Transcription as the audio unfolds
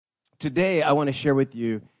today I want to share with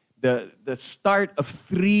you the start of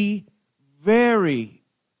 3 very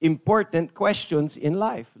important questions in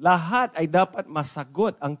life. Lahat ay dapat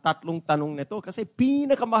masagot ang 3 tanong nito kasi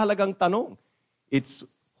pinakamahalagang tanong. It's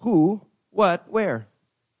who, what, where.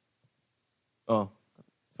 Oh,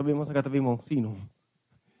 sabi mo sa katabi mo, sino?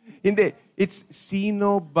 Hindi, it's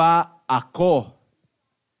sino ba ako?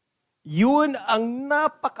 Yun ang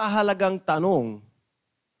napakahalagang tanong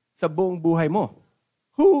sa buong buhay mo.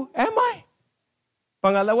 Who am I?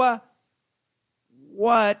 Pangalawa,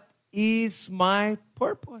 what is my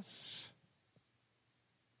purpose?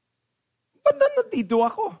 Ba't nandito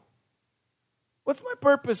ako? What's my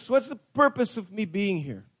purpose? What's the purpose of me being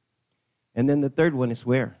here? And then the third one is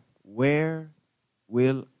where? Where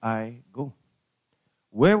will I go?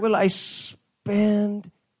 Where will I spend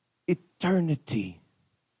eternity?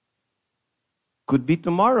 Could be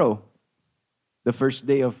tomorrow, the first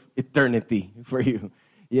day of eternity for you.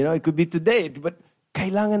 You know, it could be today, but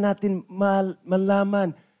kailangan natin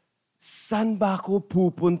malaman, saan ba ako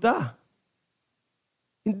pupunta?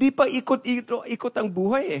 Hindi pa ikot ang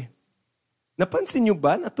buhay eh. Napansin nyo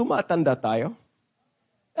ba na tumatanda tayo?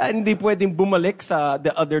 Hindi pwedeng bumalik sa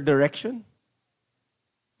the other direction.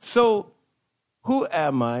 So, who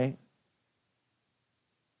am I?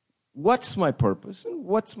 What's my purpose? And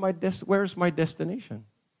where's my destination?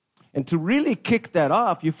 And to really kick that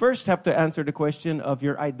off, you first have to answer the question of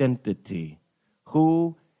your identity.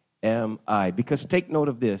 Who am I? Because take note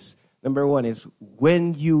of this. Number 1 is,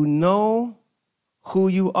 when you know who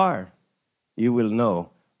you are, you will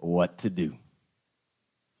know what to do.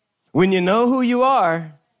 When you know who you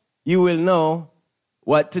are, you will know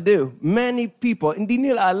what to do. Many people, hindi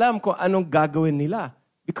nila alam kung anong gagawin nila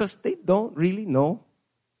because they don't really know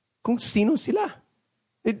kung sino sila.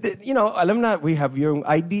 You know, alam na, we have your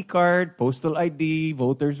ID card, postal ID,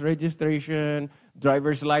 voter's registration,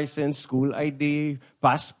 driver's license, school ID,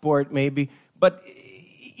 passport maybe. But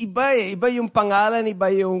iba yung pangalan,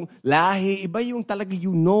 iba yung lahi, iba yung talaga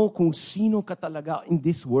you know kung sino ka talaga in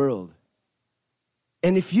this world.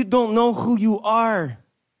 And if you don't know who you are,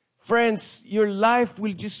 friends, your life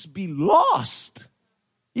will just be lost.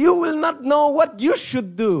 You will not know what you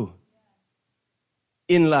should do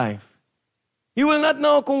in life. You will not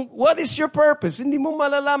know what is your purpose. Hindi mo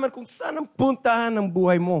malalaman kung saan ang puntahan ng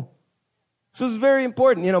buhay mo. So it's very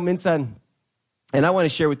important, you know, minsan. And I want to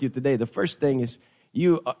share with you today. The first thing is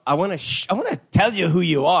I want to tell you who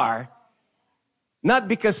you are. Not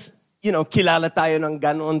because, you know, kilala tayo ng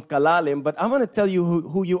ganon kalalim, but I want to tell you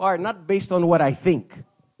who you are, not based on what I think.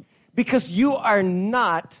 Because you are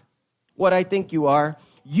not what I think you are.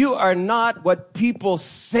 You are not what people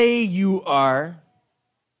say you are.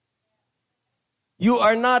 You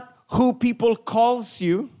are not who people calls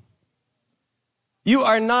you. You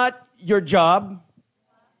are not your job.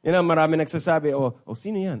 You know, marami nagsasabi,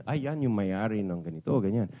 sino yan? Yan yung may-ari ng ganito,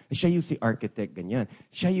 ganyan. Siya yung si architect, ganyan.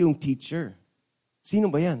 Siya yung teacher.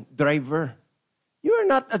 Sino ba yan? Driver. You are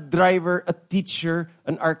not a driver, a teacher,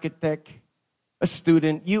 an architect, a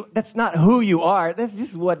student. That's not who you are. That's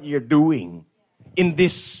just what you're doing in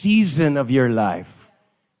this season of your life.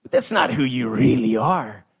 But that's not who you really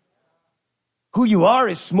are. Who you are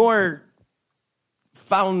is more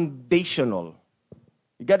foundational.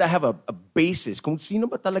 You gotta have a basis. Kung sino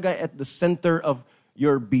ba talaga at the center of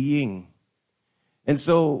your being. And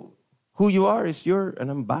so, who you are is you're an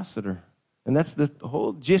ambassador. And that's the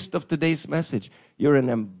whole gist of today's message. You're an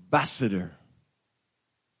ambassador.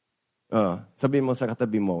 Sabi mo sa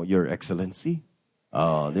katabi mo, Your Excellency.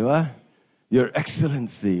 Di ba? Your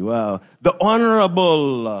Excellency. Wow. The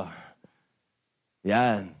Honorable.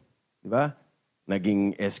 Yan. Di ba?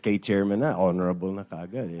 Naging SK chairman na, honorable na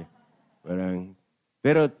kagad eh.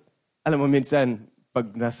 Pero alam mo minsan,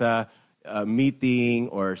 pag nasa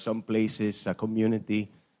meeting or some places sa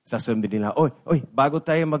community, sasabihin nila, oy, bago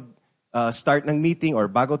tayo mag-start ng meeting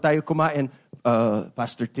or bago tayo kumain,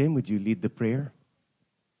 Pastor Tim, would you lead the prayer?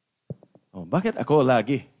 Bakit ako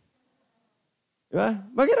lagi? Diba?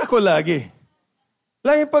 Bakit ako lagi?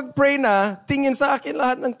 Lagi pag-pray na, tingin sa akin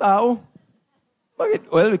lahat ng tao.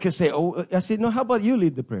 Bakit? Well, because I said, no, how about you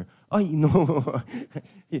lead the prayer? No.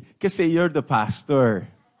 Kasi you're the pastor.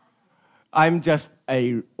 I'm just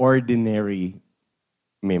a ordinary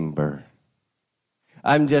member.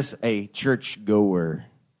 I'm just a church goer.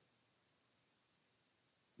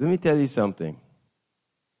 Let me tell you something.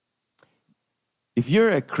 If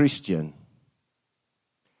you're a Christian,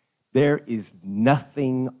 there is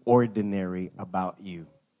nothing ordinary about you.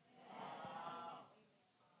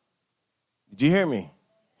 Did you hear me?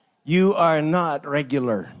 You are not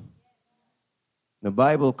regular. The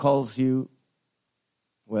Bible calls you,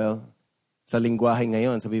 Sa lingwahe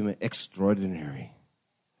ngayon, sabi mo, extraordinary.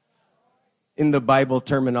 In the Bible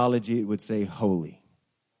terminology, it would say holy.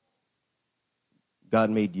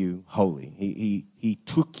 God made you holy. He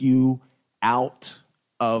took you out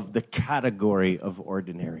of the category of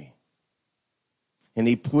ordinary.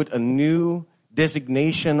 And He put a new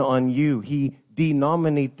designation on you. He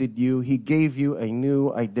denominated you. He gave you a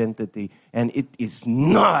new identity. And it is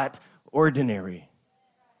not ordinary.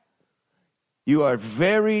 You are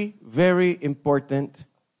very, very important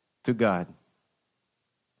to God.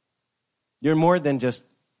 You're more than just,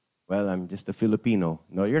 well, I'm just a Filipino.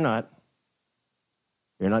 No, you're not.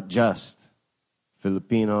 You're not just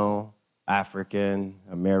Filipino, African,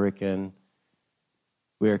 American.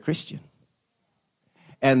 We are Christian.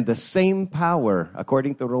 And the same power,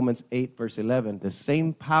 according to Romans 8, verse 11, the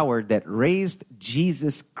same power that raised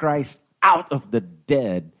Jesus Christ out of the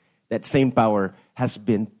dead, that same power has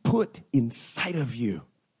been put inside of you.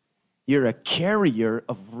 You're a carrier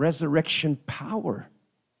of resurrection power.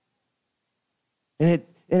 And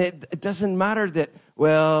it doesn't matter that,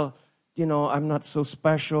 well, I'm not so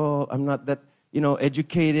special. I'm not that,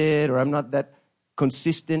 educated, or I'm not that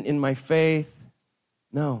consistent in my faith.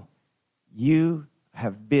 No. You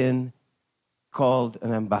have been called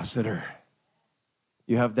an ambassador.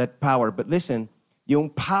 You have that power. But listen,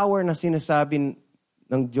 yung power na sinasabi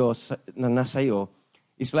ng Diyos na nasa'yo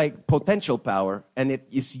is like potential power, and it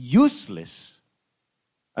is useless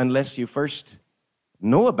unless you first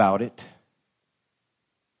know about it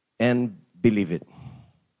and believe it.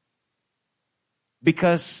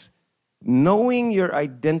 Because knowing your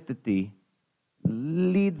identity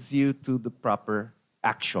leads you to the proper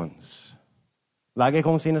actions. Lagi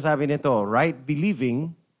kong sinasabi nito, right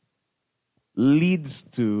believing leads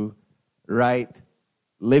to right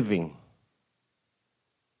living.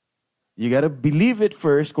 You gotta believe it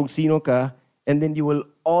first kung sino ka, and then you will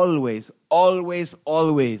always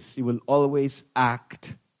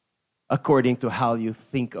act according to how you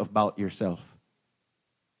think about yourself.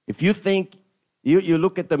 If you think, you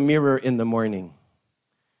look at the mirror in the morning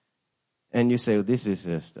and you say, oh, this is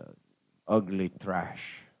just ugly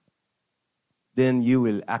trash, then you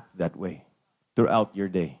will act that way throughout your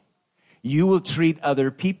day. You will treat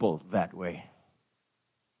other people that way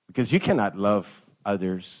because you cannot love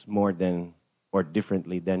others more than or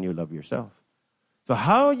differently than you love yourself. So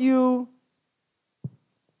how you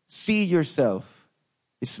see yourself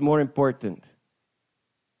is more important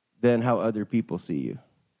than how other people see you.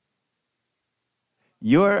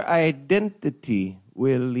 Your identity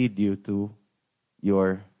will lead you to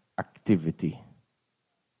your activity.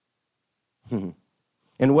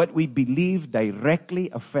 And what we believe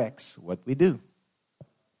directly affects what we do.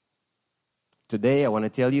 Today, I want to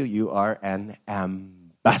tell you, you are an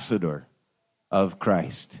ambassador of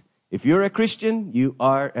Christ. If you're a Christian, you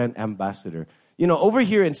are an ambassador. Over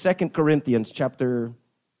here in 2 Corinthians chapter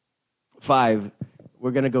 5,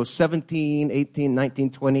 we're going to go 17, 18,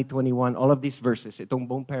 19, 20, 21, all of these verses, itong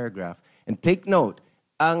buong paragraph. And take note,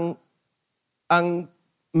 ang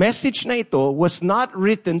message na ito was not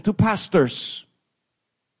written to pastors.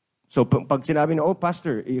 So pag sinabi na, oh,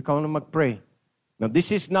 pastor, ikaw na mag-pray. Now,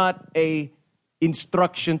 this is not a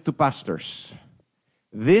instruction to pastors.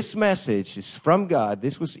 This message is from God.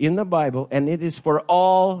 This was in the Bible, and it is for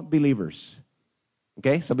all believers.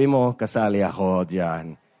 Okay? Sabi mo, kasali ako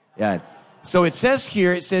diyan. Yan. So it says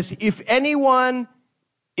here, if anyone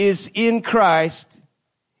is in Christ,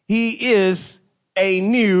 he is a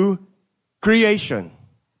new creation.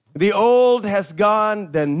 The old has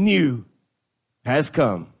gone, the new has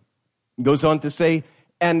come. It goes on to say,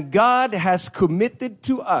 and God has committed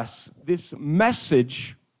to us this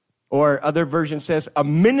message, or other version says, a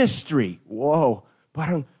ministry. Whoa,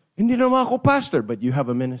 parang, hindi naman ako pastor, but you have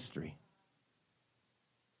a ministry.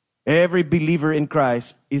 Every believer in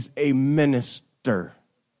Christ is a minister.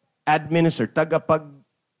 Administer,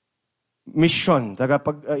 tagapag-mission,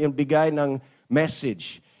 tagapag-bigay ng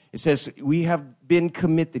message. It says, we have been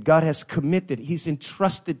committed. God has committed. He's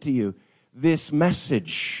entrusted to you this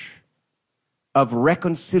message of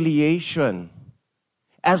reconciliation,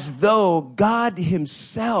 as though God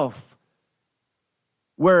Himself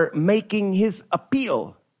were making His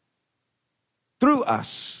appeal through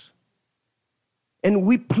us. And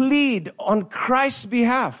we plead on Christ's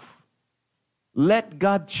behalf. Let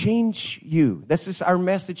God change you. This is our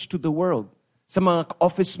message to the world. Sa mga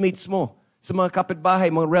office mates mo, sa mga kapitbahay,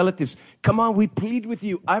 mga relatives. Come on, we plead with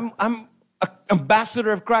you. I'm an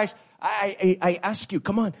ambassador of Christ. I ask you,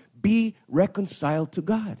 come on, be reconciled to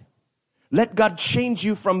God. Let God change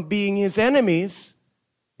you from being His enemies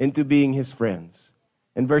into being His friends.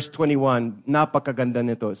 In verse 21, napakaganda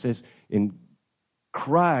nito. It says, in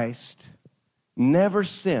Christ, never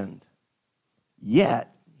sinned,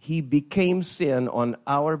 yet He became sin on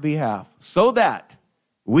our behalf so that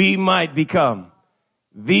we might become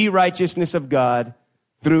the righteousness of God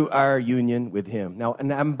through our union with Him. Now,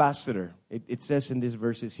 an ambassador, it says in these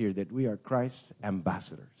verses here that we are Christ's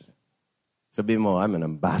ambassadors. Sabi mo, I'm an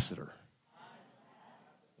ambassador.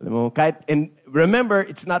 And remember,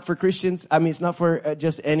 it's not for Christians. I mean, it's not for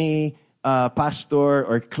just any pastor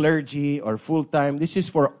or clergy or full-time. This is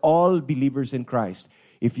for all believers in Christ.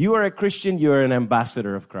 If you are a Christian, you are an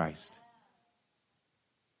ambassador of Christ.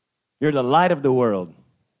 You're the light of the world,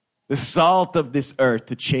 the salt of this earth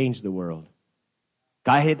to change the world.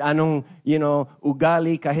 Kahit anong,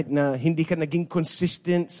 ugali, kahit na hindi ka naging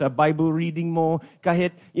consistent sa Bible reading mo,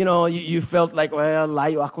 kahit, you felt like, well,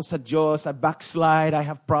 layo ako sa Diyos, I backslide, I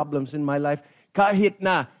have problems in my life. Kahit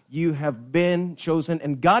na, you have been chosen,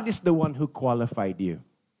 and God is the one who qualified you.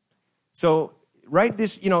 So, write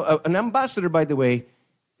this, an ambassador, by the way,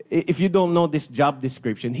 if you don't know this job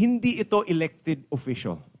description, hindi ito elected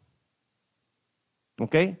official.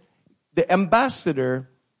 Okay? The ambassador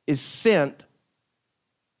is sent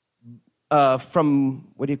from,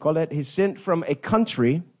 he's sent from a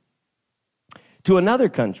country to another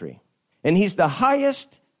country. And he's the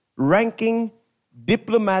highest ranking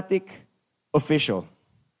diplomatic official.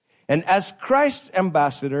 And as Christ's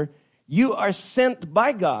ambassador, you are sent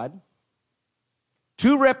by God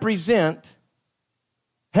to represent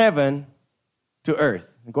heaven to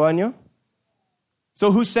earth. Go on you.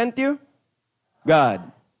 So who sent you? God.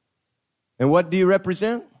 And what do you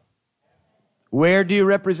represent? Where do you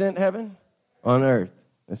represent heaven? On earth.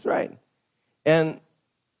 That's right. And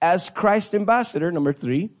as Christ's ambassador, number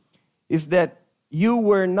 3, is that you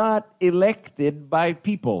were not elected by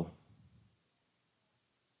people,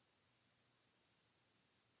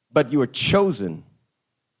 but you were chosen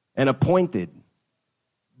and appointed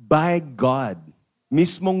by God.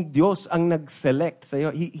 Mismong Diyos ang nag-select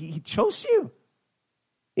sa'yo. He chose you.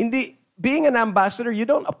 Being an ambassador, you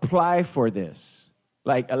don't apply for this.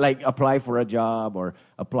 Like apply for a job or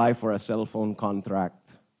apply for a cell phone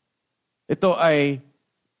contract. Ito ay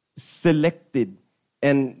selected.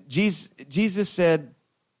 And Jesus said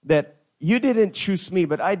that you didn't choose me,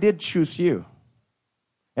 but I did choose you.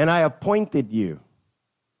 And I appointed you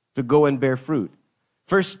to go and bear fruit.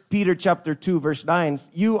 1 Peter chapter 2, verse 9,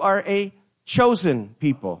 you are a chosen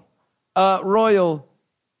people, royal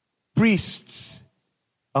priests,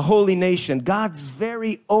 a holy nation, God's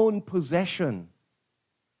very own possession.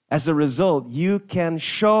 As a result, you can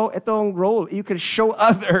show itong role. You can show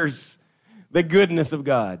others the goodness of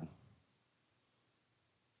God.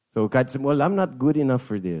 So God said, well, I'm not good enough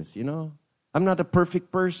for this, I'm not a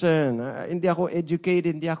perfect person. Hindi ako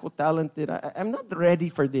educated, hindi ako talented. I'm not ready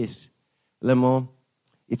for this. Alam mo,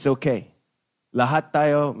 it's okay. Lahat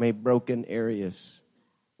tayo may broken areas.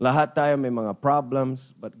 Lahat tayo may mga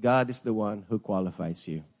problems, but God is the one who qualifies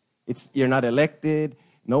you. You're not elected.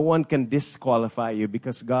 No one can disqualify you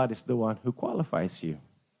because God is the one who qualifies you.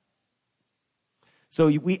 So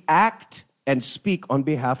we act and speak on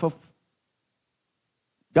behalf of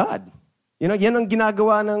God. Yan ang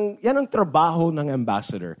yan ang trabaho ng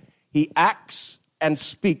ambassador. He acts and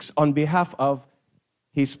speaks on behalf of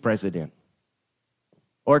his president.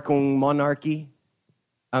 Or kung monarchy,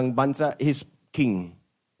 ang bansa, his king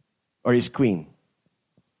or his queen.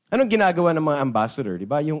 Anong ginagawa ng mga ambassador?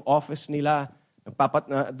 Diba? Yung office nila,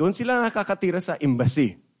 doon sila nakakatira sa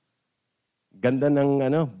embassy. Ganda ng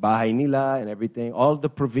bahay nila and everything. All the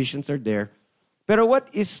provisions are there. Pero what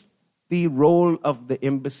is the role of the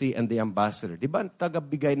embassy and the ambassador? Di ba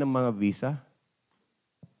tagabigay ng mga visa?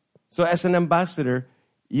 So as an ambassador,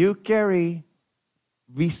 you carry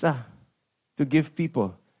visa to give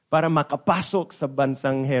people para makapasok sa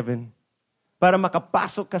bansang heaven. Para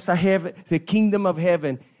makapasok ka sa heaven, the kingdom of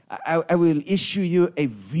heaven. I will issue you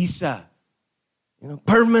a visa.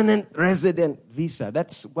 Permanent resident visa.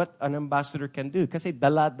 That's what an ambassador can do. Kasi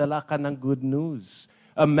dala-dala ka ng good news.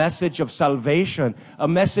 A message of salvation. A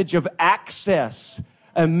message of access.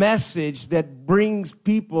 A message that brings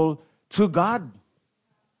people to God.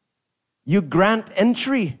 You grant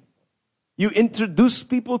entry. You introduce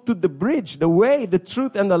people to the bridge, the way, the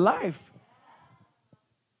truth, and the life.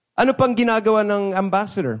 Ano pang ginagawa ng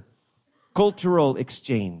ambassador? Cultural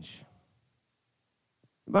exchange.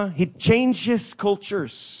 Diba? He changes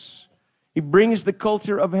cultures. He brings the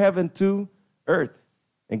culture of heaven to earth.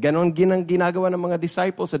 And ganon ginagawa ng mga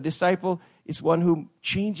disciples. A disciple is one who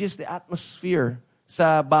changes the atmosphere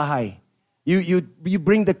sa bahay. You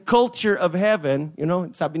bring the culture of heaven.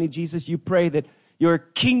 Sabi ni Jesus, you pray that your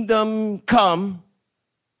kingdom come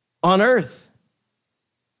on earth.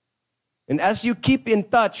 And as you keep in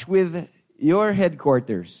touch with your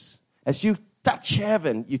headquarters. As you touch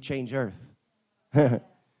heaven, you change earth.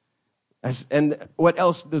 And what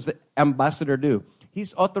else does the ambassador do?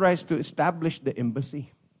 He's authorized to establish the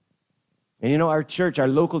embassy. And you know, our church, our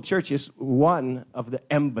local church, is one of the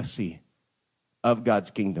embassy of God's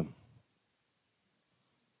kingdom.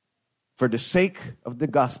 For the sake of the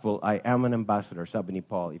gospel, I am an ambassador, sabi ni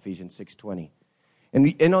Paul, Ephesians 6:20.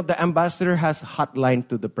 And you know, the ambassador has hotline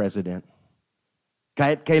to the president.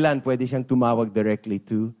 Kahit kailan pwede siyang tumawag directly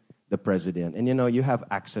to the president. And you know, you have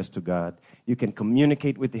access to God. You can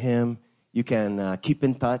communicate with Him. You can keep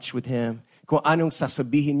in touch with Him. Kung anong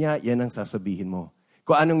sasabihin niya, yan ang sasabihin mo.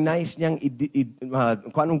 Kung anong nais niyang,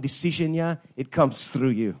 kung anong decision niya, it comes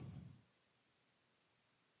through you.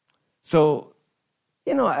 So,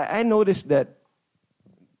 you know, I noticed that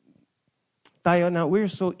tayo na, we're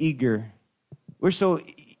so eager. We're so,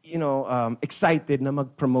 you know, excited na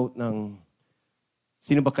mag-promote ng,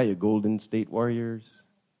 sino ba kayo? Golden State Warriors?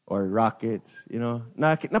 Or Rockets? You know?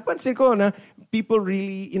 Napansin ko na people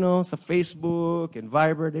really, you know, sa Facebook and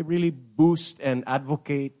Viber, they really boost and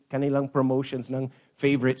advocate kanilang promotions ng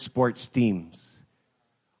favorite sports teams.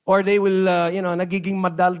 Or they will, you know, nagiging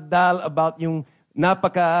madaldal about yung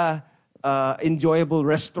enjoyable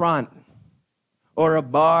restaurant or a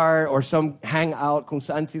bar or some hangout kung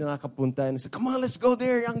saan sila nakapunta and say, come on, let's go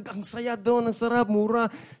there. Ang saya doon, ang sarap,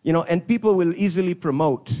 mura. You know, and people will easily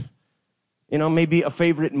promote, you know, maybe a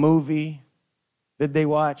favorite movie that they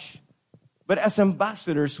watch. But as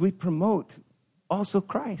ambassadors, we promote also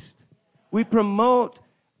Christ. We promote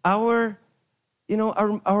our, you know,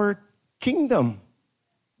 our kingdom,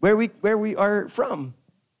 where we are from.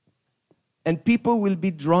 And people will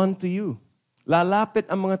be drawn to you.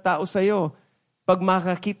 Lalapit ang mga tao sa iyo pag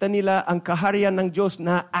makakita nila ang kaharian ng Diyos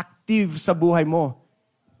na active sa buhay mo.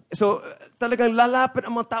 So, talagang lalapit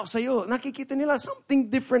ang mga tao sa iyo. Nakikita nila something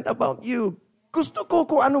different about you. Gusto ko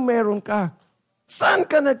kung ano meron ka. Saan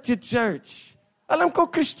ka nag-church? Alam ko,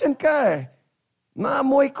 Christian ka eh.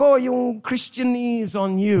 Naamoy ko yung Christianese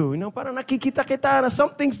on you. You know, parang nakikita kita na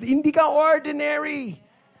something's, hindi ka ordinary.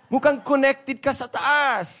 Mukhang connected ka sa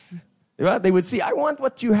taas. Diba? They would say, I want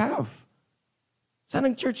what you have. Saan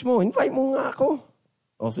ang church mo? Invite mo nga ako.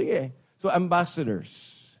 O sige. So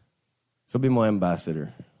ambassadors. Sabi mo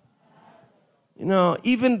ambassador. You know,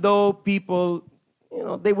 even though people, you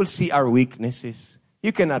know, they will see our weaknesses.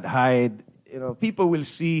 You cannot hide. You know, people will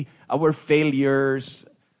see our failures,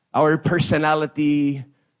 our personality,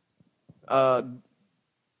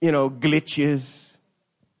 you know, glitches.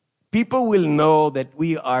 People will know that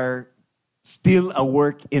we are still a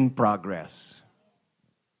work in progress.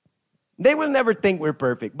 They will never think we're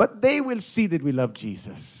perfect, but they will see that we love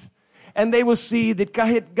Jesus. And they will see that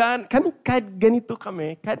kahit ganito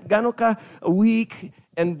kami, kahit gano ka weak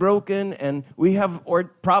and broken, and we have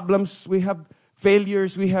problems, we have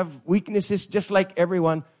failures, we have weaknesses just like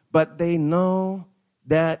everyone, but they know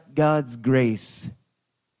that God's grace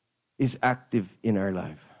is active in our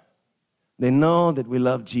life. They know that we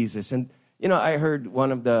love Jesus. And, you know, I heard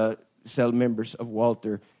one of the cell members of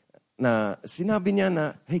Walter na sinabi niya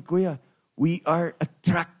na, hey kuya, we are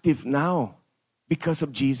attractive now because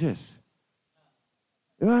of Jesus.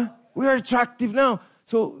 Diba? We are attractive now.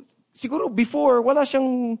 So, siguro before, wala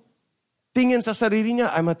siyang tingin sa sarili niya,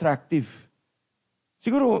 I'm attractive.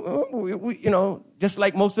 Siguro, you know, just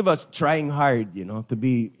like most of us, trying hard, you know, to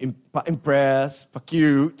be impressed,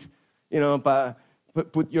 pa-cute, you know,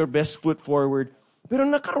 put your best foot forward. Pero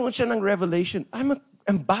nakaroon siya ng revelation. I'm an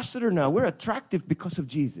ambassador now. We're attractive because of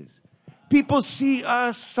Jesus. People see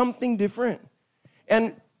us something different.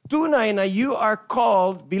 And tunay na you are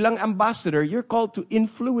called, bilang ambassador, you're called to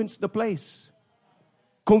influence the place.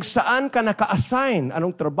 Kung saan ka naka-assign,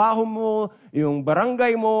 anong trabaho mo, yung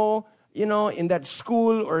barangay mo, you know, in that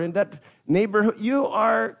school or in that neighborhood, you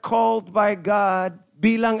are called by God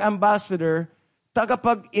bilang ambassador,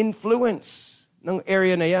 tagapag-influence ng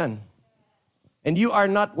area na yan. And you are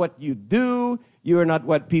not what you do. You are not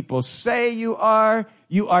what people say you are.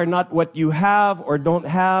 You are not what you have or don't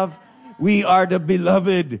have. We are the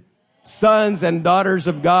beloved sons and daughters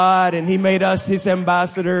of God, and He made us His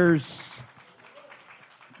ambassadors.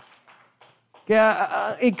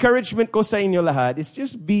 Kaya encouragement ko sa inyo lahat is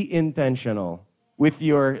just be intentional with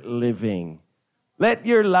your living. Let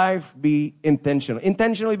your life be intentional.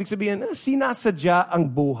 Intentional, ibig sabihin, sinasadya ang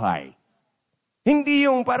buhay. Hindi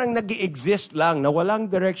yung parang nag-i-exist lang na walang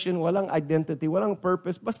direction, walang identity, walang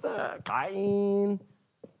purpose. Basta kain,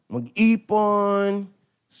 mag-ipon,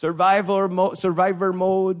 survivor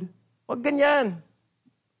mode. Wag ganyan.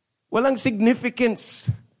 Walang significance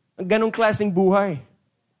ang ganong klaseng buhay.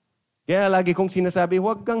 Kaya lagi kong sinasabi,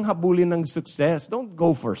 huwag kang habulin ng success. Don't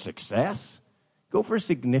go for success. Go for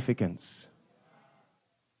significance.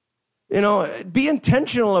 Be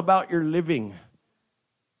intentional about your living.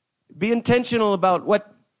 Be intentional about what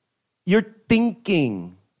you're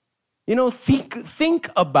thinking.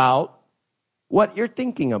 Think about what you're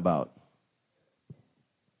thinking about.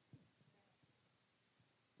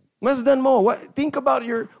 Masdan mo. Think about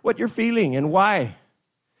what you're feeling and why.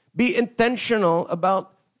 Be intentional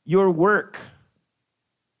about your work.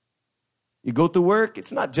 You go to work,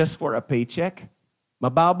 it's not just for a paycheck.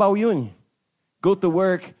 Mababaw yun. Go to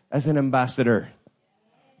work as an ambassador.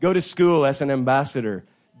 Go to school as an ambassador.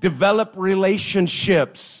 Develop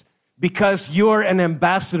relationships because you're an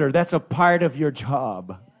ambassador. That's a part of your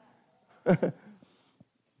job.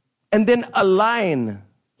 And then align.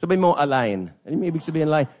 Sabi mo, align. Ano yung ibig sabihin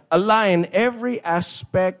align? Align every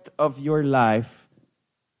aspect of your life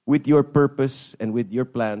with your purpose and with your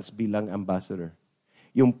plans bilang ambassador.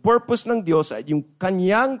 Yung purpose ng Diyos at yung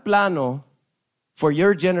kanyang plano for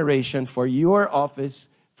your generation, for your office,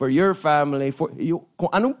 for your family, kung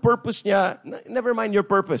anong purpose niya, never mind your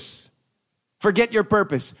purpose. Forget your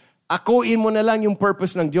purpose. Akuin mo na lang yung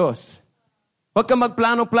purpose ng Diyos. Huwag ka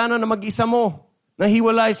magplano-plano na mag-isa mo, na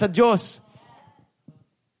hiwalay sa Diyos.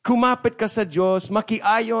 Kumapit ka sa Diyos,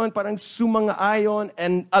 makiayon, parang sumang-ayon,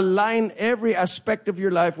 and align every aspect of your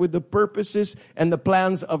life with the purposes and the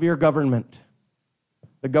plans of your government.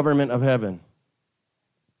 The government of heaven.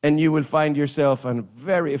 And you will find yourself a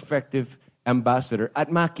very effective ambassador. At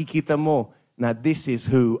makikita mo na this is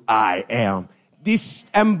who I am. This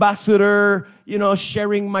ambassador,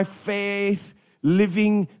 sharing my faith,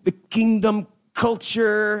 living the kingdom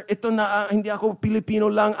culture. Ito na, hindi ako Pilipino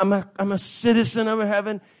lang. I'm a citizen of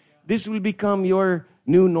heaven. This will become your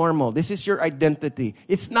new normal. This is your identity.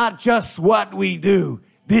 It's not just what we do.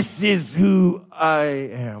 This is who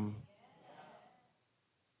I am.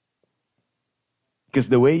 Because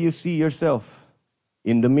the way you see yourself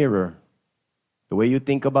in the mirror, the way you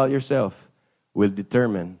think about yourself will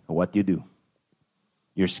determine what you do.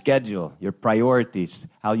 Your schedule, your priorities,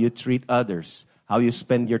 how you treat others, how you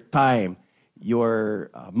spend your time,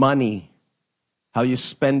 your money, how you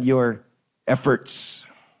spend your efforts,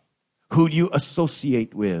 who you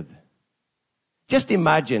associate with. Just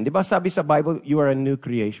imagine, di ba sabi sa Bible, you are a new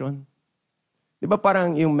creation? Di ba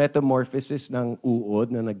parang yung metamorphosis ng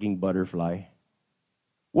uod na naging butterfly?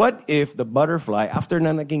 What if the butterfly, after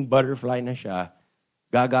na naging butterfly na siya,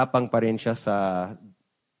 gagapang pa rin siya sa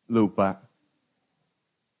lupa?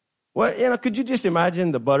 Well, could you just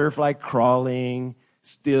imagine the butterfly crawling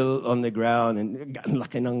still on the ground and ang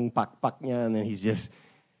laki ng pakpak niya and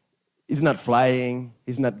he's not flying,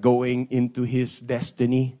 he's not going into his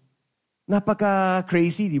destiny.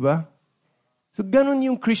 Napaka-crazy, di ba? So ganun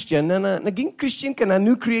yung Christian, na naging Christian ka na,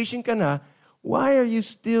 new creation ka na, why are you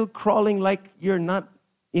still crawling like you're not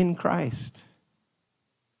in Christ?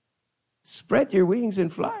 Spread your wings and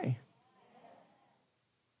fly.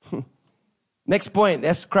 Next point,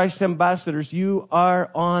 as Christ's ambassadors, you are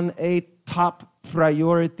on a top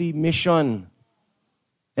priority mission.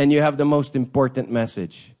 And you have the most important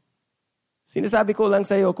message. Sinasabi ko lang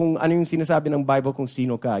sa'yo kung ano yung sinasabi ng Bible kung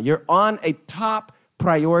sino ka. You're on a top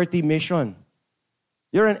priority mission.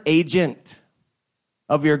 You're an agent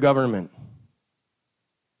of your government.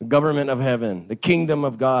 The government of heaven, the kingdom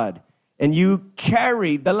of God. And you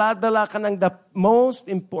carry, dala-dala ka ng the most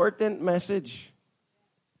important message.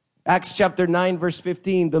 Acts chapter 9 verse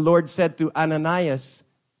 15, the Lord said to Ananias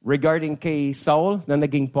regarding kay Saul na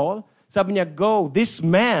naging Paul, sabi niya, go, this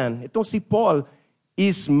man, itong si Paul,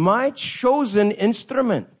 is my chosen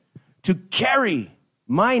instrument to carry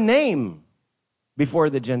my name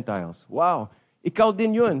before the Gentiles. Wow. Ikaw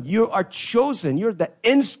din yun. You are chosen. You're the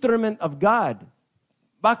instrument of God.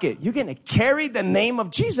 Bakit? You're going to carry the name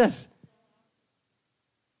of Jesus.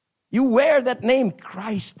 You wear that name,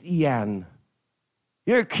 Christ Ian.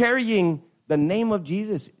 You're carrying the name of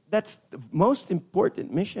Jesus. That's the most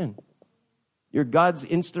important mission. You're God's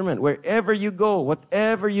instrument. Wherever you go,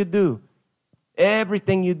 whatever you do,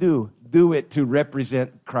 everything you do, do it to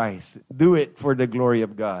represent Christ. Do it for the glory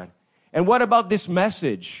of God. And what about this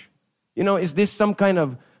message? Is this some kind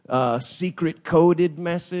of secret coded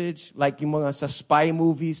message? Like yung mga sa spy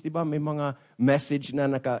movies, di ba? May mga message na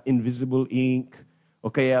naka-invisible ink. O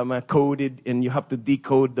kaya coded and you have to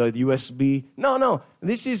decode the USB. No.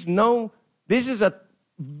 This is a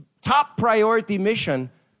top priority mission,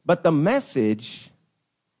 but the message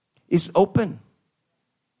is open.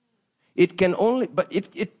 It can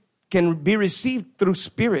be received through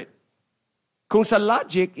spirit. Kung sa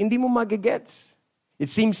logic, hindi mo magigets. It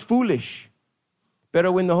seems foolish.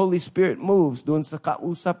 Pero when the Holy Spirit moves doon sa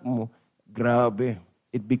kausap mo, grabe.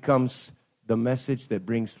 It becomes the message that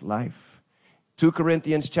brings life. 2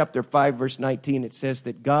 Corinthians chapter 5, verse 19, it says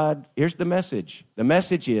that God, here's the message. The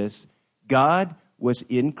message is, God was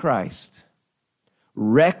in Christ,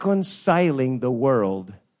 reconciling the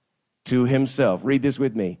world to himself. Read this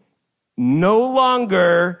with me. No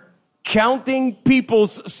longer counting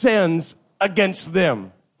people's sins against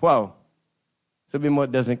them. Wow. Sabi mo,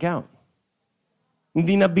 it doesn't count.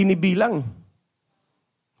 Hindi na binibilang.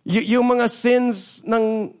 Yung mga sins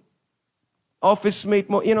ng office mate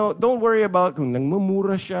mo, don't worry about kung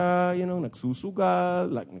nagmumura siya, nagsusugal,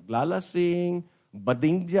 naglalasing,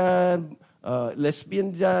 bading dyan,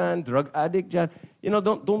 lesbian dyan, drug addict dyan.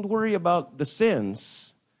 Don't worry about the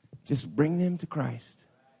sins. Just bring them to Christ.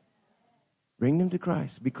 Bring them to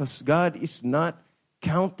Christ. Because God is not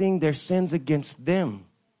counting their sins against them,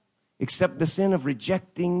 except the sin of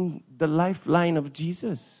rejecting the lifeline of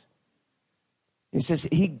Jesus. He says,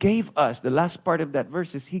 he gave us, the last part of that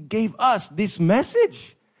verse is, he gave us this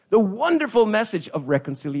message, the wonderful message of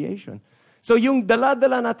reconciliation. So yung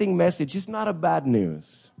dala-dala nating message is not a bad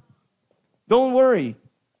news. Don't worry.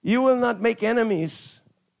 You will not make enemies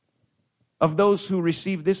of those who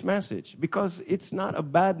receive this message because it's not a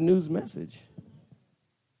bad news message.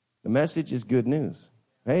 The message is good news.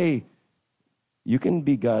 Hey, you can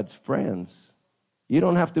be God's friends. You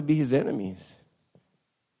don't have to be his enemies.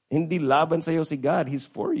 Hindi laban sa'yo si God. He's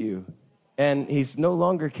for you. And he's no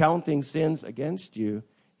longer counting sins against you.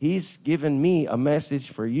 He's given me a message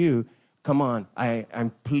for you. Come on,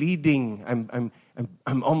 I'm pleading.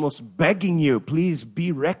 I'm almost begging you. Please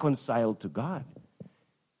be reconciled to God.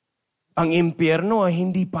 Ang impyerno ay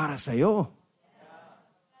hindi para sa'yo.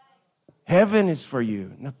 Heaven is for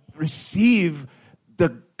you. Now, receive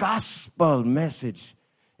the gospel message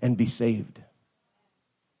and be saved.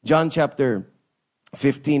 John chapter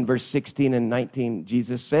 15, verse 16 and 19,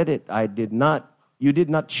 Jesus said it. You did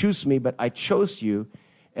not choose me, but I chose you,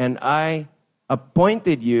 and I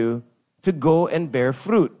appointed you to go and bear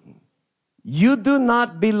fruit. You do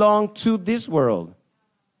not belong to this world,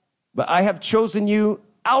 but I have chosen you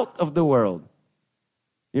out of the world.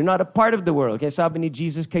 You're not a part of the world. Kaya sabi ni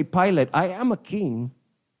Jesus kay Pilate, I am a king,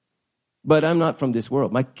 but I'm not from this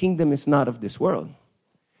world. My kingdom is not of this world.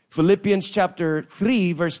 Philippians chapter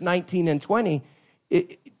 3, verse 19 and 20,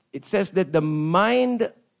 it says that the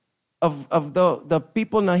mind of the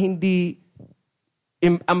people na hindi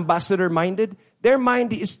ambassador-minded, their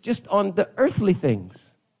mind is just on the earthly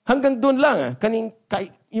things. Hanggang doon lang.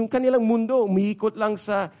 Yung kanilang mundo, umiikot lang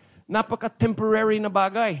sa napaka-temporary na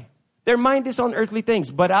bagay. Their mind is on earthly things.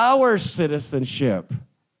 But our citizenship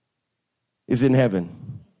is in heaven.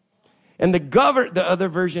 And the other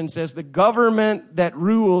version says, the government that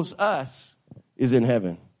rules us is in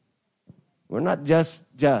heaven. We're not just.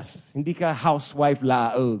 Hindi ka housewife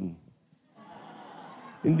laong.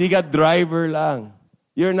 Hindi ka driver lang.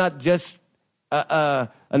 You're not just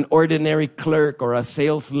an ordinary clerk or a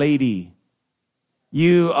sales lady.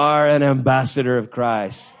 You are an ambassador of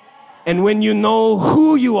Christ. And when you know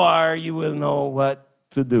who you are, you will know what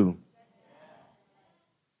to do.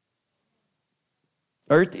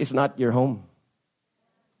 Earth is not your home.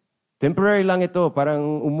 Temporary lang ito,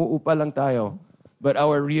 parang umuupa lang tayo. But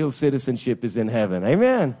our real citizenship is in heaven.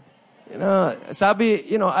 Amen.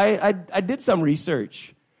 I did some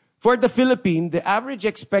research. For the Philippines, the average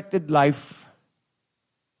expected life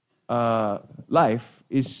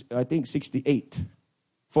is, I think, 68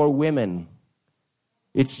 for women.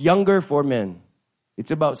 It's younger for men.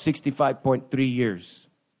 It's about 65.3 years.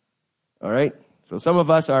 All right? So some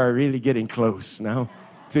of us are really getting close now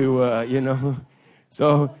to,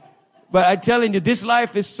 So, but I'm telling you, this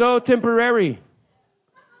life is so temporary.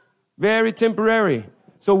 Very temporary.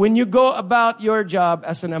 So when you go about your job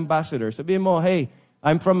as an ambassador, sabihin mo, hey,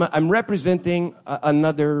 I'm representing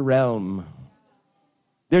another realm.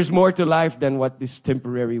 There's more to life than what this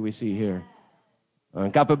temporary we see here.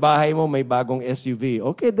 Ang kapabahay mo may bagong SUV.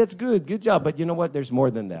 Okay, that's good. Good job. But you know what? There's more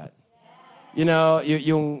than that.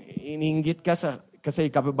 Yung iningit ka kasi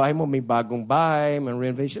kapabahay mo may bagong bahay, may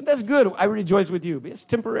renovation. That's good. I rejoice with you. But it's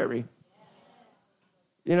temporary.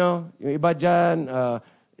 Yung iba dyan,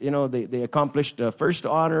 they accomplished first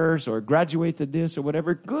honors or graduated this or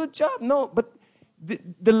whatever. Good job. No, but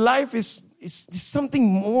the life is something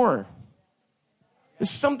more.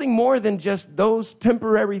 There's something more than just those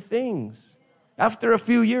temporary things. After a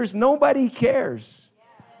few years, nobody cares.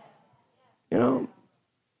 But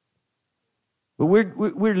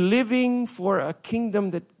we're living for a kingdom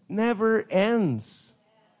that never ends.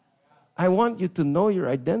 I want you to know your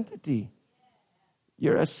identity.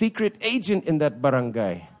 You're a secret agent in that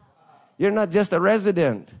barangay. You're not just a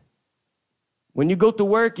resident. When you go to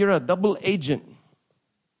work, you're a double agent.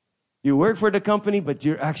 You work for the company, but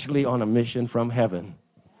you're actually on a mission from heaven.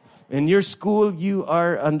 In your school, you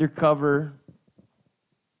are undercover,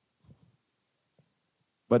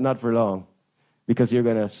 but not for long, because you're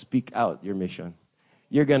going to speak out your mission.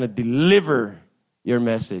 You're going to deliver your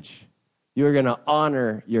message. You're going to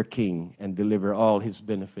honor your king and deliver all his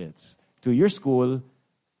benefits to your school,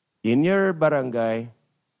 in your barangay.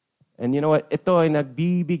 And you know what? Ito ay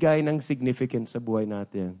nagbibigay ng significance sa buhay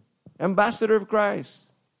natin. Ambassador of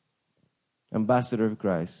Christ. Ambassador of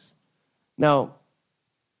Christ. Now,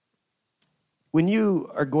 when you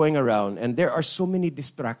are going around and there are so many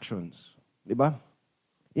distractions, di ba?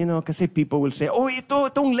 You know, kasi people will say, oh,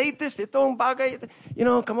 itong latest, itong bagay. You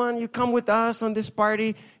know, come on, you come with us on this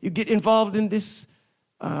party. You get involved in this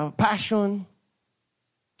passion.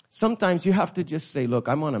 Sometimes you have to just say, look,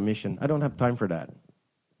 I'm on a mission. I don't have time for that.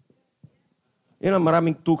 You know,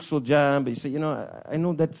 maraming tukso dyan. But you say, you know, I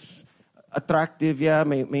know that's attractive. Yeah,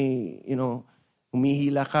 may you know,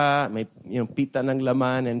 humihila ka. May, you know, pita ng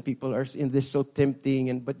laman. And people are in this so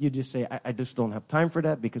tempting. But you just say, I just don't have time for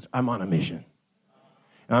that because I'm on a mission.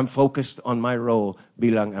 I'm focused on my role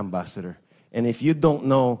bilang ambassador. And if you don't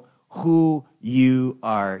know who you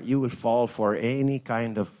are, you will fall for any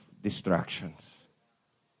kind of distractions.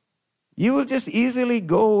 You will just easily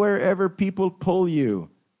go wherever people pull you.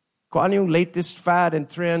 Kung ano yung latest fad and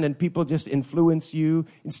trend and people just influence you.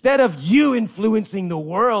 Instead of you influencing the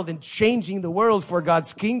world and changing the world for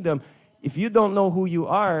God's kingdom, if you don't know who you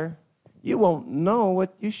are, you won't know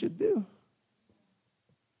what you should do.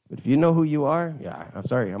 But if you know who you are, yeah, I'm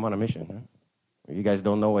sorry, I'm on a mission. Huh? You guys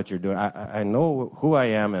don't know what you're doing. I know who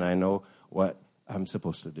I am and I know what I'm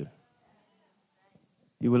supposed to do.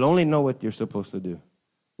 You will only know what you're supposed to do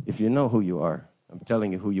if you know who you are. I'm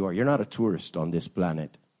telling you who you are. You're not a tourist on this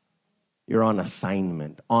planet. You're on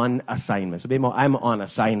assignment. On assignment. Sabi mo, I'm on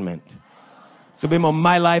assignment. Sabi mo,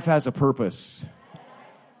 my life has a purpose.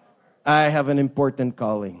 I have an important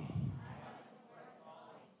calling.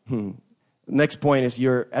 Next point is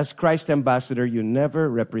as Christ ambassador, you never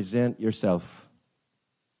represent yourself.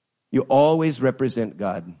 You always represent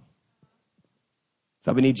God.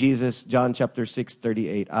 Sabi ni Jesus, John chapter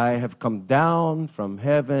 6:38, I have come down from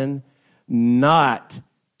heaven not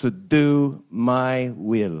to do my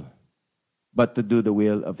will, but to do the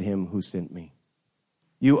will of him who sent me.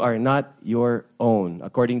 You are not your own.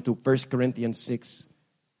 According to 1 Corinthians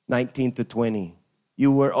 6:19-20,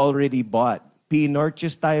 you were already bought.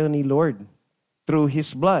 Pinurchase tayo ni Lord through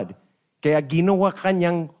His blood. Kaya ginawa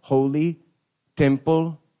kanyang holy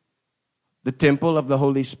temple, the temple of the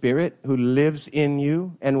Holy Spirit who lives in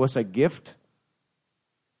you and was a gift.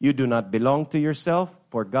 You do not belong to yourself,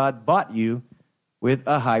 for God bought you with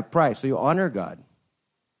a high price. So you honor God.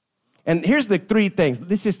 And here's the three things.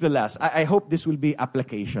 This is the last. I hope this will be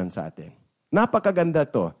application sa atin. Napakaganda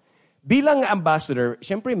to. Bilang ambassador,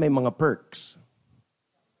 syempre may mga perks.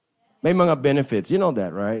 May mga benefits. You know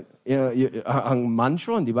that, right? You know, ang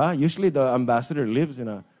mansion, di ba? Usually the ambassador lives in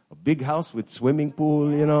a big house with swimming pool,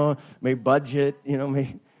 you know, may budget, you know,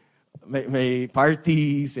 may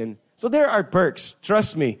parties. And so there are perks.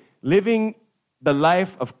 Trust me, living the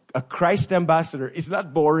life of a Christ ambassador is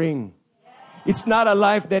not boring. It's not a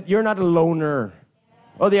life that you're not a loner.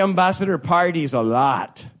 Oh, the ambassador parties a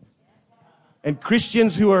lot. And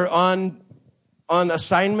Christians who are on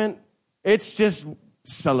assignment, it's just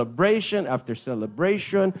celebration after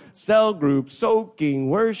celebration, cell group, soaking,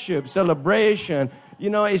 worship, celebration. You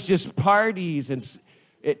know, it's just parties and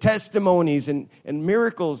testimonies and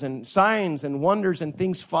miracles and signs and wonders and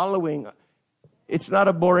things following. It's not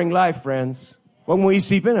a boring life, friends. Huwag mo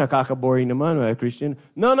isipin, nakaka-boring naman, Christian.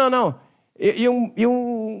 No.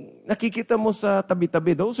 Yung nakikita mo sa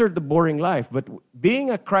tabi-tabi, those are the boring life. But being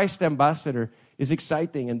a Christ ambassador is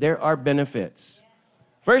exciting and there are benefits.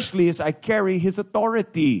 Firstly is I carry His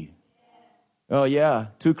authority. Oh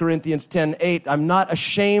yeah, 2 Corinthians 10:8. I'm not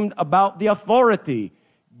ashamed about the authority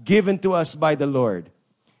given to us by the Lord.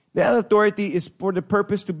 That authority is for the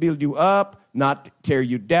purpose to build you up, not tear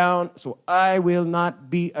you down. So I will not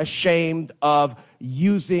be ashamed of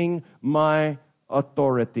using my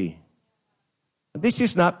authority. This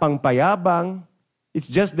is not pangpayabang.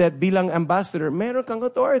 It's just that bilang ambassador, meron kang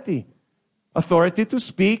authority. Authority to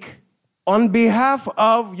speak on behalf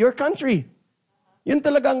of your country. Yun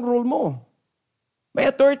talagang role mo. May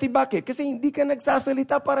authority, bakit? Kasi hindi ka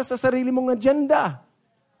nagsasalita para sa sarili mong agenda.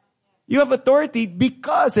 You have authority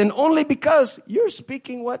because and only because you're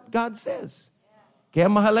speaking what God says.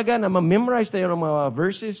 Kaya mahalaga na ma-memorize tayo ng mga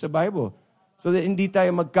verses sa Bible so that hindi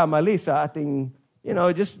tayo magkamali sa ating,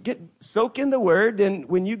 just soak in the Word, and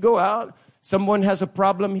when you go out, Someone has a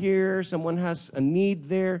problem here. Someone has a need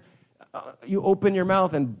there. You open your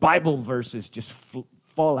mouth and Bible verses just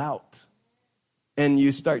fall out. And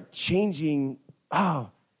you start changing. Oh,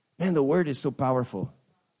 man, the word is so powerful.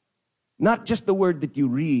 Not just the word that you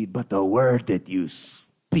read, but the word that you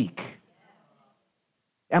speak.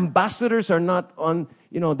 Ambassadors are not on,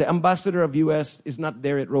 the ambassador of U.S. is not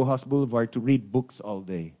there at Rojas Boulevard to read books all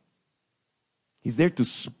day. He's there to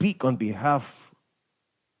speak on behalf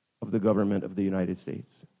of the government of the United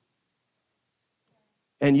States.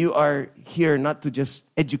 And you are here not to just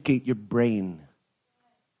educate your brain.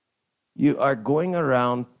 You are going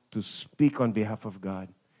around to speak on behalf of God.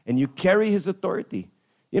 And you carry His authority.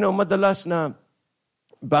 Madalas na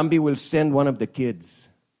Bambi will send one of the kids.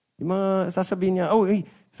 Yung mga sasabihin niya, hey,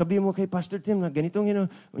 sabihin mo kay Pastor Tim na ganitong,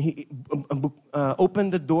 open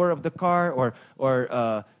the door of the car or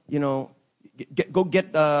go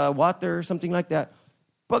get water, something like that.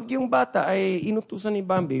 Pag yung bata ay inutusan ni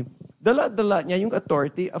Bambi, dala-dala niya yung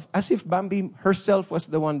authority as if Bambi herself was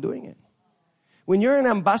the one doing it. When you're an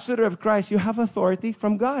ambassador of Christ, you have authority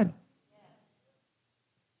from God.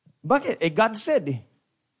 Bakit? God said.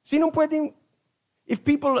 Sinong pwedeng, if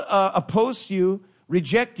people oppose you,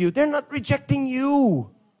 reject you, they're not rejecting you.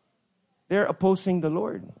 They're opposing the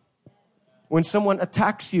Lord. When someone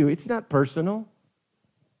attacks you, it's not personal.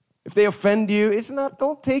 If they offend you,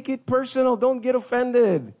 don't take it personal. Don't get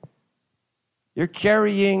offended. You're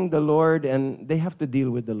carrying the Lord and they have to deal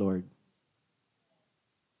with the Lord.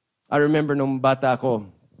 I remember nung bata ako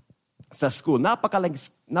sa school,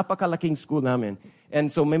 napakalaking school namin.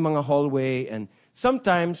 And so may mga hallway and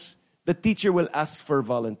sometimes the teacher will ask for a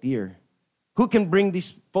volunteer. Who can bring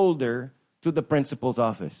this folder to the principal's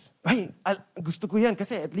office? Ay, gusto ko yan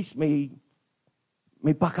kasi at least may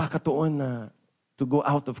pakakatuon na to go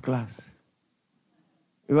out of class.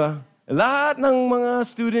 Diba? Lahat ng mga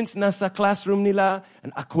students nasa classroom nila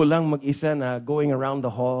and ako lang mag-isa na going around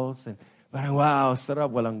the halls and parang wow,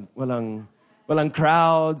 sarap, walang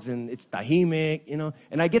crowds and it's tahimik,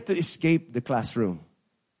 and I get to escape the classroom.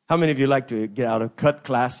 How many of you like to get out of cut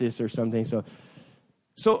classes or something?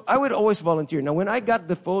 So I would always volunteer. Now when I got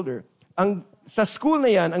the folder, sa school na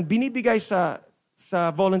yan, ang binibigay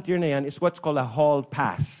sa volunteer na yan is what's called a hall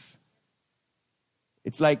pass.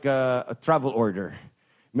 It's like a travel order.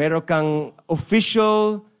 Meron kang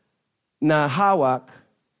official na hawak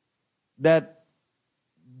that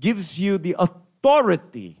gives you the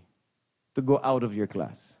authority to go out of your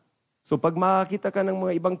class. So pag makakita ka ng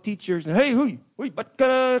mga ibang teachers, hey, huy, ba't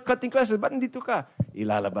ka cutting classes? Ba't nandito ka?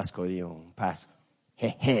 Ilalabas ko yung pass.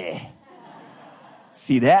 Hehe.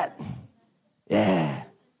 See that? Yeah.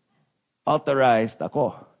 Authorized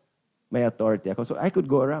ako. May authority ako. So I could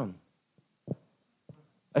go around.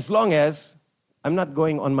 As long as I'm not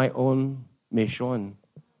going on my own mission.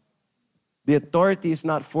 The authority is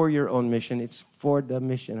not for your own mission. It's for the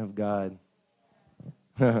mission of God.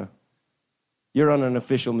 You're on an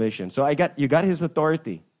official mission. So you got His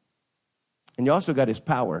authority. And you also got His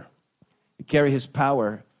power. You carry His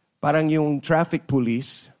power. Parang yung traffic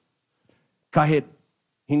police, kahit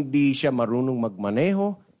hindi siya marunong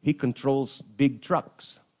magmaneho, he controls big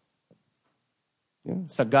trucks.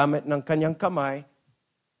 Sa gamit ng kanyang kamay,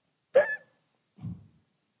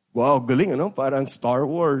 wow, galing, Parang Star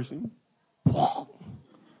Wars.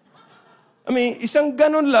 I mean, isang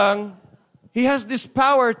ganun lang, he has this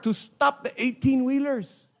power to stop the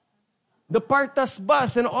 18-wheelers. The Partas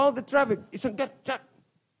bus and all the traffic. Isang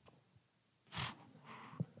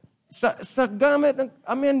sa gamit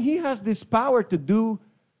ng, he has this power to do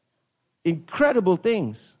incredible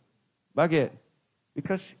things. Bakit?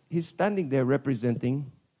 Because he's standing there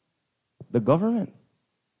representing the government.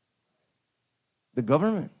 The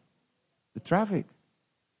government. The traffic.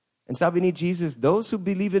 And sabi ni Jesus, those who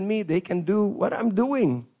believe in me, they can do what I'm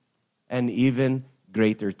doing. And even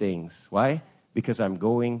greater things. Why? Because I'm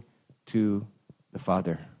going to the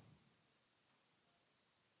Father.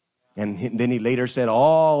 And then he later said,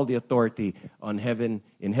 all the authority in heaven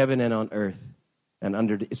and on earth, and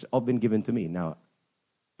it's all been given to me. Now,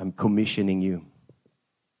 I'm commissioning you.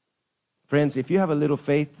 Friends, if you have a little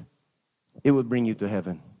faith, it will bring you to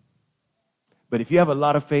heaven. But if you have a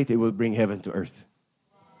lot of faith, it will bring heaven to earth.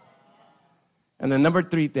 And the number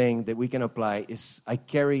 3 thing that we can apply is I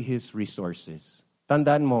carry His resources.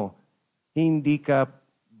 Tandaan mo, hindi ka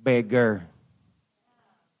beggar.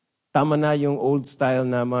 Tama na yung old style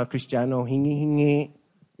na mga Kristiyano, hingi-hingi.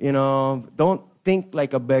 Don't think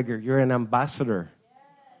like a beggar. You're an ambassador.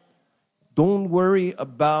 Don't worry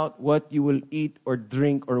about what you will eat or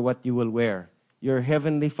drink or what you will wear. Your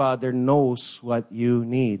Heavenly Father knows what you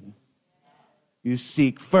need. You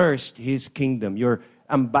seek first His kingdom.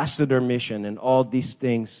 ambassador mission, and all these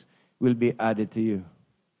things will be added to you.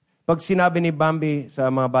 Pag sinabi ni Bambi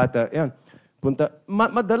sa mga bata, yan, punta,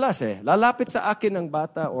 madalas lalapit sa akin ng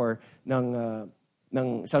bata or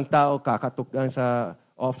ng isang tao, kakatok lang sa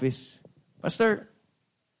office. Pastor,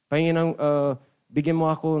 pahingin bigyan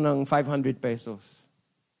mo ako ng 500 pesos.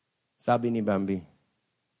 Sabi ni Bambi.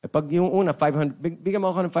 Pag yung una, 500, bigyan mo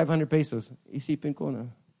ako ng 500 pesos, isipin ko na,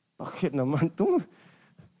 bakit naman ito?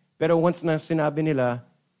 Pero once na sinabi nila,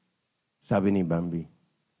 sabi ni Bambi,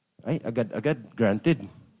 ay, agad, granted.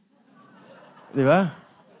 Di ba?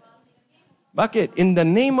 Bakit? In the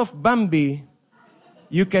name of Bambi,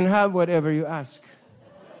 you can have whatever you ask.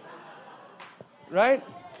 Right?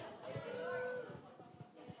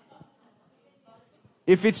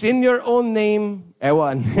 If it's in your own name,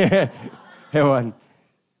 ewan. Ewan.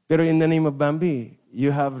 Pero in the name of Bambi,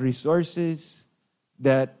 you have resources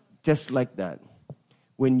that just like that.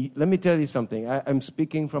 Let me tell you something. I'm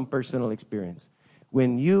speaking from personal experience.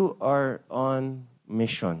 When you are on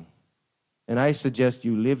mission, and I suggest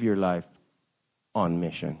you live your life on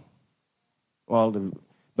mission.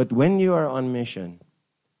 But when you are on mission,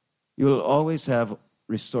 you will always have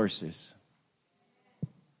resources.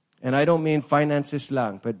 And I don't mean finances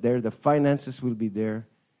lang, but the finances will be there.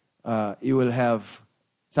 You will have,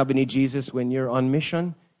 sabi ni Jesus, when you're on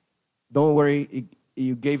mission, don't worry,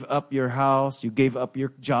 you gave up your house, you gave up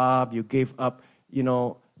your job, you gave up,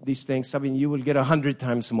 these things. Sabi niya, you will get 100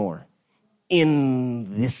 times more in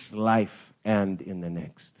this life and in the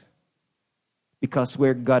next. Because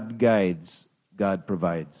where God guides, God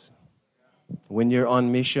provides. When you're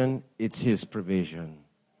on mission, it's His provision.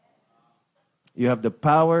 You have the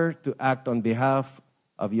power to act on behalf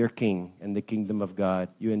of your King and the kingdom of God.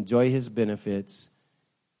 You enjoy His benefits.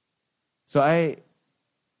 So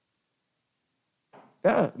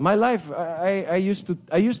my life, I used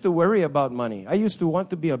to worry about money. I used to want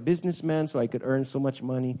to be a businessman so I could earn so much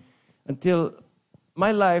money. Until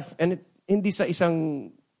my life, and hindi sa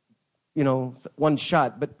isang, one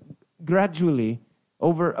shot, but gradually,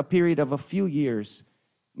 over a period of a few years,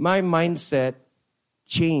 my mindset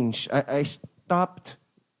changed. I stopped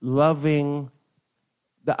loving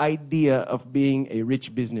the idea of being a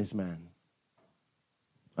rich businessman.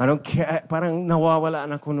 I don't care. Parang nawawala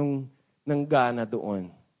na ako ng gana doon.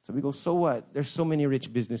 Sabi ko, so what? There's so many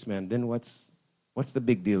rich businessmen. Then what's the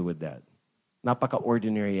big deal with that?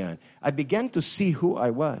 Napaka-ordinary yan. I began to see who I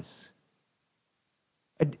was.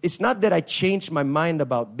 It's not that I changed my mind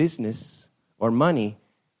about business or money.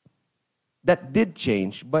 That did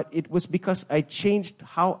change, but it was because I changed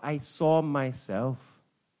how I saw myself.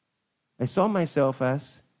 I saw myself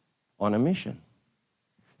as on a mission.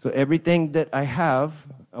 So everything that I have,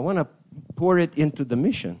 I want to pour it into the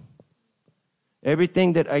mission.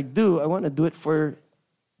 Everything that I do, I want to do it for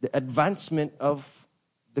the advancement of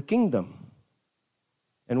the kingdom.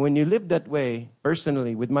 And when you live that way,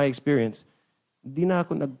 personally, with my experience, hindi na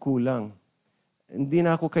ako nagkulang. Hindi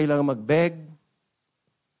na ako kailangan magbeg.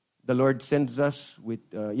 The Lord sends us with,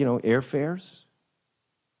 airfares.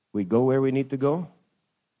 We go where we need to go.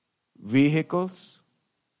 Vehicles.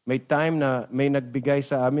 May time na may nagbigay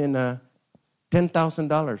sa amin na $10,000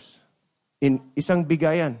 in isang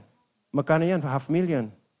bigayan. Magkano yan?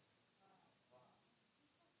 $500,000.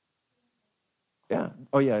 Yeah.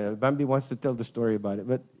 Oh, yeah. Bambi wants to tell the story about it.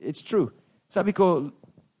 But it's true. Sabi ko,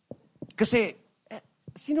 kasi,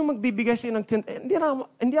 sino magbibigay sa'yo ng 10?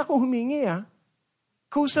 Hindi ako humingi,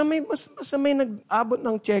 Kusa may nag-abot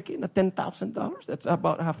ng check na $10,000. That's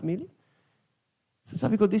about $500,000. So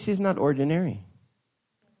sabi ko, this is not ordinary.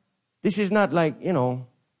 This is not like,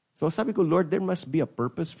 So sabi ko, Lord, there must be a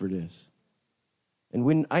purpose for this. And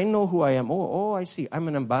when I know who I am, I see, I'm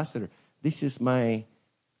an ambassador. This is my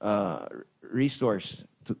resource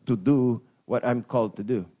to do what I'm called to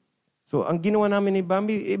do. So ang ginawa namin ni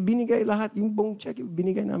Bambi, binigay lahat, yung buong check,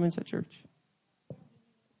 binigay namin sa church.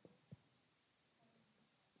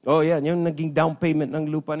 Oh, yeah, yung naging down payment ng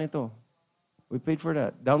lupa nito. We paid for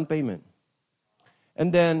that, down payment. And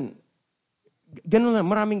then, ganun na,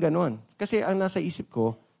 maraming ganun. Kasi ang nasa isip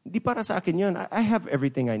ko, hindi para sa akin yun. I have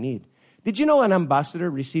everything I need. Did you know an ambassador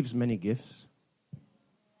receives many gifts?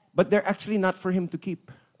 But they're actually not for him to keep.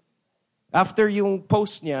 After yung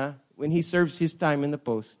post niya, when he serves his time in the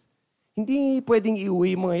post, hindi pwedeng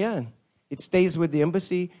iuwi mga yan. It stays with the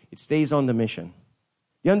embassy. It stays on the mission.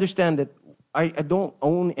 You understand that I don't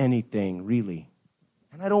own anything, really.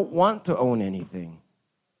 And I don't want to own anything.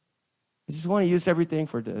 I just want to use everything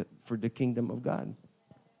for the kingdom of God.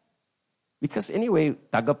 Because anyway,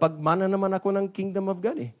 tagapagmana naman ako ng kingdom of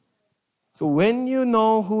God. So when you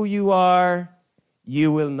know who you are,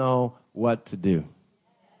 you will know what to do.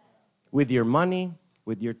 With your money,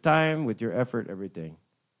 with your time, with your effort, everything.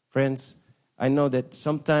 Friends, I know that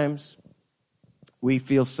sometimes we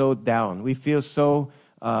feel so down. We feel so,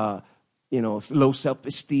 low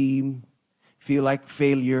self-esteem, feel like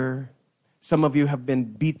failure. Some of you have been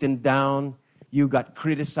beaten down. You got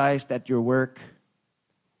criticized at your work.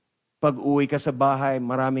 Pag uwi ka sa bahay,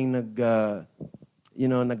 maraming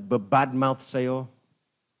nagba-badmouth sa'yo.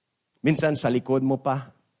 Minsan sa likod mo pa.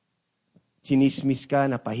 Chinismis ka,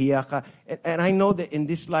 napahiya ka. And I know that in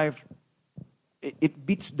this life, it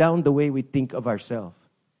beats down the way we think of ourselves.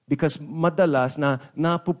 Because madalas na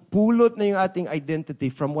napupulot na yung ating identity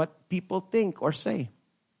from what people think or say.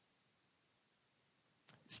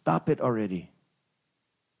 Stop it already.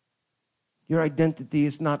 Your identity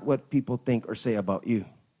is not what people think or say about you.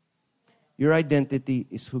 Your identity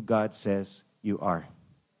is who God says you are.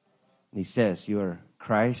 And He says you are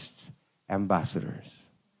Christ's ambassadors.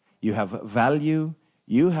 You have value.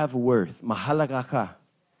 You have worth. Mahalaga ka.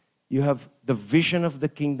 You have the vision of the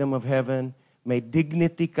kingdom of heaven. May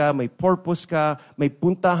dignity ka, may purpose ka, may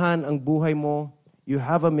puntahan ang buhay mo. You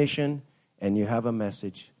have a mission and you have a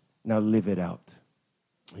message. Now live it out.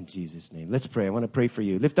 In Jesus' name. Let's pray. I want to pray for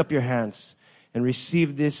you. Lift up your hands and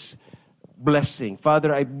receive this blessing.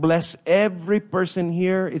 Father, I bless every person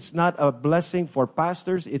here. It's not a blessing for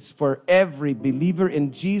pastors. It's for every believer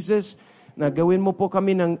in Jesus. Na gawin mo po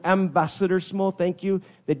kami ng ambassadors mo. Thank you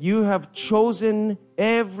that you have chosen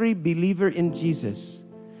every believer in Jesus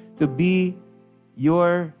to be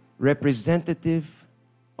your representative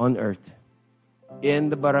on earth. In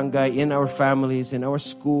the barangay, in our families, in our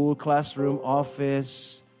school, classroom,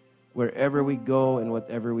 office, wherever we go and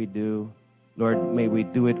whatever we do. Lord, may we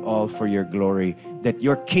do it all for your glory, that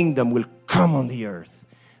your kingdom will come on the earth,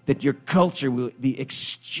 that your culture will be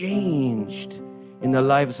exchanged in the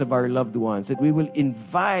lives of our loved ones, that we will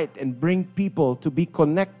invite and bring people to be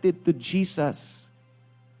connected to Jesus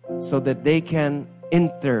so that they can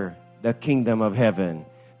enter the kingdom of heaven.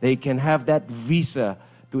 They can have that visa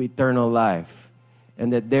to eternal life,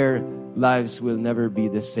 and that their lives will never be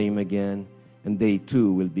the same again, and they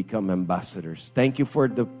too will become ambassadors. Thank you for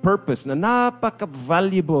the purpose na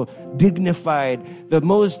napaka-valuable, dignified, the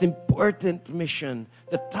most important mission,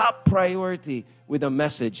 the top priority with a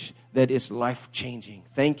message that is life-changing.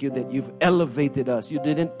 Thank you that you've elevated us. You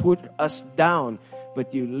didn't put us down,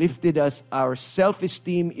 but you lifted us. Our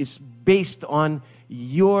self-esteem is based on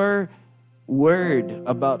your word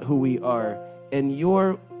about who we are and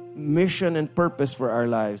your mission and purpose for our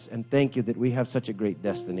lives. And thank you that we have such a great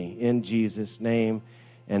destiny. In Jesus' name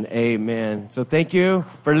and amen. So thank you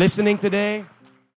for listening today.